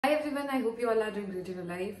Hi everyone, I hope you all are doing great in your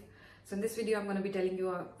life. So in this video, I'm going to be telling you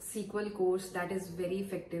a SQL course that is very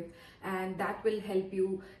effective and that will help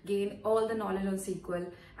you gain all the knowledge on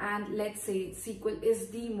SQL. And let's say SQL is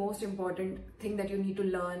the most important thing that you need to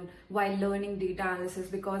learn while learning data analysis,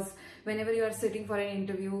 because whenever you are sitting for an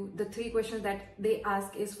interview, the 3 questions that they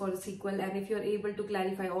ask is for SQL, and if you're able to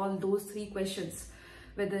clarify all those 3 questions,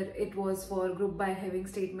 whether it was for group by having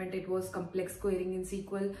statement, it was complex querying in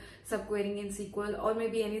SQL, subquerying in SQL, or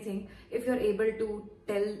maybe anything. If you're able to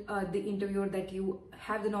tell the interviewer that you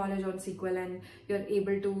have the knowledge on SQL and you're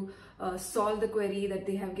able to solve the query that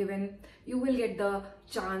they have given, you will get the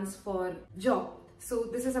chance for job. So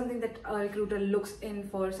this is something that a recruiter looks in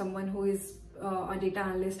for someone who is a data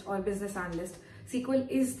analyst or business analyst. SQL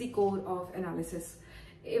is the core of analysis.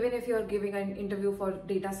 Even if you're giving an interview for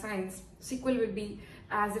data science, SQL will be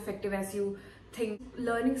as effective as you think.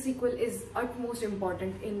 Learning SQL is utmost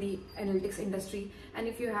important in the analytics industry, and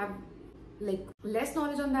if you have less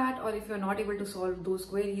knowledge on that, or if you're not able to solve those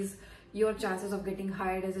queries, your chances of getting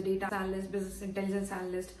hired as a data analyst, business intelligence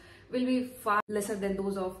analyst will be far lesser than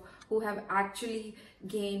those of who have actually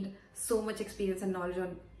gained so much experience and knowledge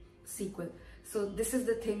on SQL. So this is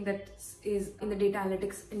the thing that is in the data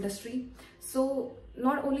analytics industry. So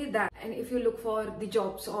not only that, and if you look for the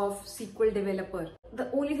jobs of SQL developer, the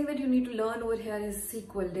only thing that you need to learn over here is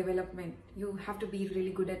SQL development. You have to be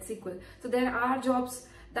really good at SQL. So there are jobs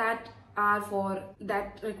that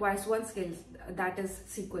requires one skill, that is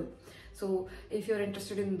SQL. So if you're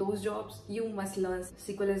interested in those jobs, you must learn.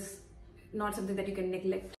 SQL is not something that you can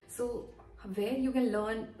neglect. So where you can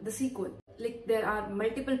learn the SQL, there are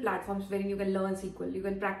multiple platforms wherein you can learn SQL, you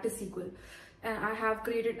can practice SQL, and I have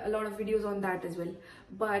created a lot of videos on that as well.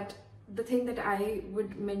 But the thing that I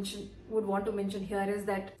would want to mention here is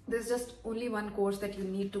that there's just only one course that you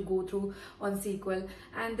need to go through on SQL,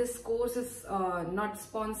 and this course is not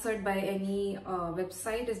sponsored by any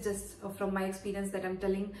website. It's just from my experience that I'm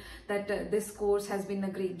telling that this course has been a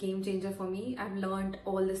great game changer for me. I've learned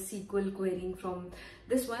all the SQL querying from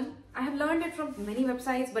this one. I have learned it from many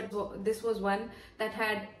websites, but this was one that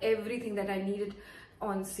had everything that I needed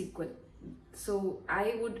on SQL. So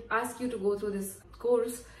I would ask you to go through this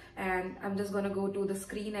course, and I'm just gonna go to the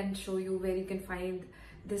screen and show you where you can find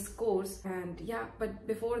this course. And yeah, but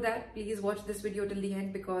before that, please watch this video till the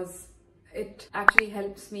end, because it actually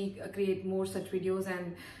helps me create more such videos.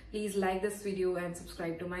 And please like this video and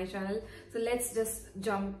subscribe to my channel. So let's just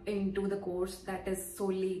jump into the course that is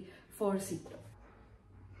solely for SQL.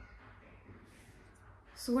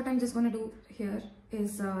 So what I'm just gonna do here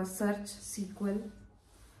is search SQL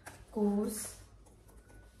course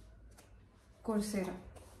Coursera.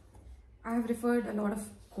 I have referred a lot of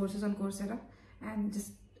courses on Coursera, and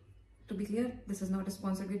just to be clear, this is not a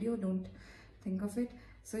sponsored video, don't think of it.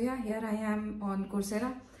 So yeah, here I am on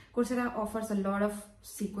Coursera. Coursera offers a lot of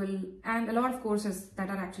SQL and a lot of courses that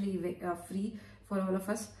are actually free for all of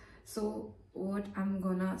us. So what I'm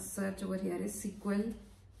gonna search over here is SQL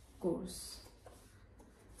course.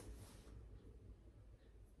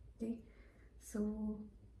 Okay, so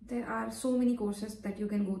there are so many courses that you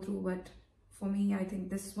can go through, but for me, I think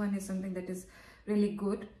this one is something that is really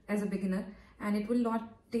good as a beginner, and it will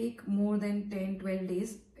not take more than 10-12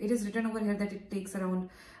 days. It is written over here that it takes around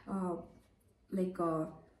 1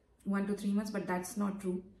 to 3 months, but that's not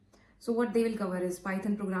true. So what they will cover is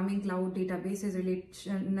Python programming, cloud databases,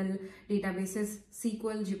 relational databases,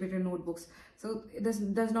 SQL, Jupyter notebooks. So this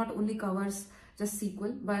does not only covers just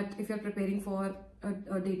SQL, but if you're preparing for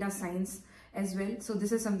a data science as well, so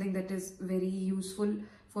this is something that is very useful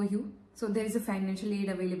for you. So there is a financial aid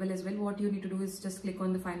available as well. What you need to do is just click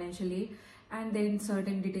on the financial aid, and then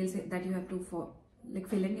certain details that you have to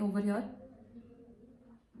fill in over here.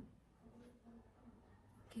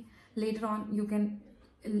 Okay. Later on, you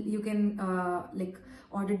can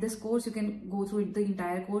audit this course. You can go through the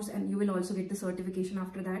entire course, and you will also get the certification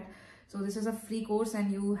after that. So this is a free course,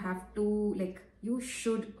 and you have to you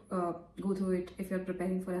should go through it if you're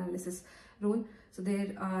preparing for analysis role. So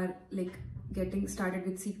there are getting started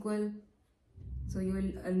with SQL. So you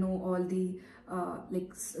will know all the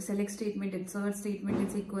select statement, insert statement in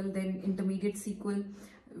SQL, then intermediate SQL,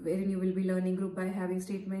 wherein you will be learning group by having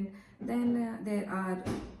statement. Then there are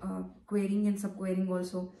querying and subquerying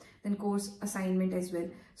also, then course assignment as well.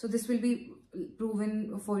 So this will be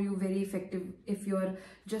proven for you very effective if you're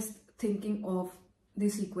just thinking of the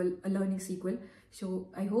SQL, learning SQL. So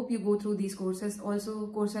I hope you go through these courses. Also,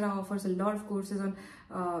 Coursera offers a lot of courses on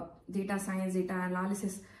data science, data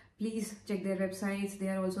analysis. Please check their websites. They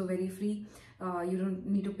are also very free. You don't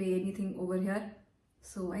need to pay anything over here.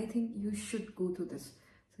 So I think you should go through this.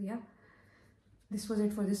 So yeah. this was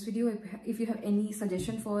it for this video. If you have any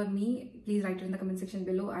suggestion for me, please write it in the comment section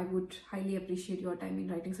below. I would highly appreciate your time in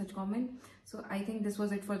writing such comment. So I think this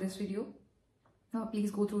was it for this video.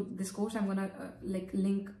 Please go through this course. I'm gonna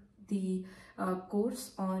link the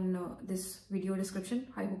course on this video description.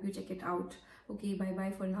 I hope you check it out. Okay, bye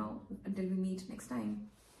bye for now until we meet next time.